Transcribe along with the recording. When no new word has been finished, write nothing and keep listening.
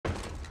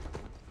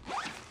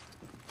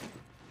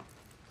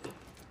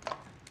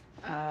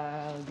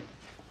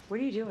What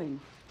are you doing?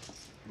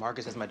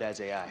 Marcus is my dad's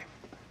AI.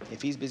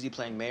 If he's busy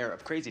playing mayor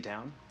of Crazy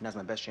Town, now's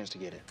my best chance to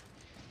get it.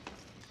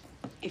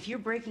 If you're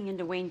breaking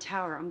into Wayne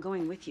Tower, I'm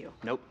going with you.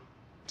 Nope.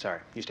 Sorry,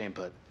 you're staying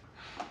put.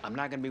 I'm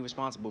not gonna be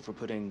responsible for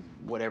putting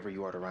whatever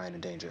you are to Ryan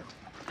in danger.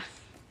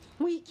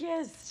 We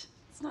kissed.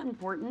 It's not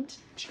important.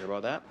 Sure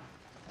about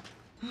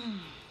that?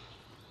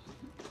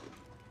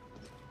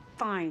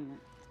 Fine.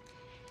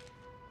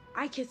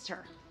 I kissed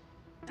her.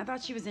 I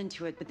thought she was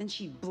into it, but then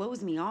she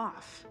blows me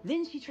off.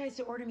 Then she tries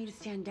to order me to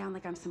stand down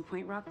like I'm some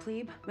Point Rock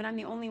plebe, but I'm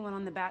the only one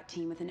on the bat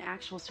team with an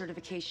actual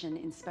certification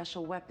in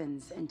special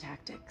weapons and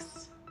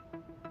tactics.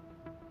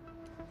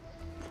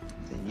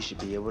 Then you should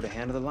be able to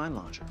handle the line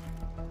launcher.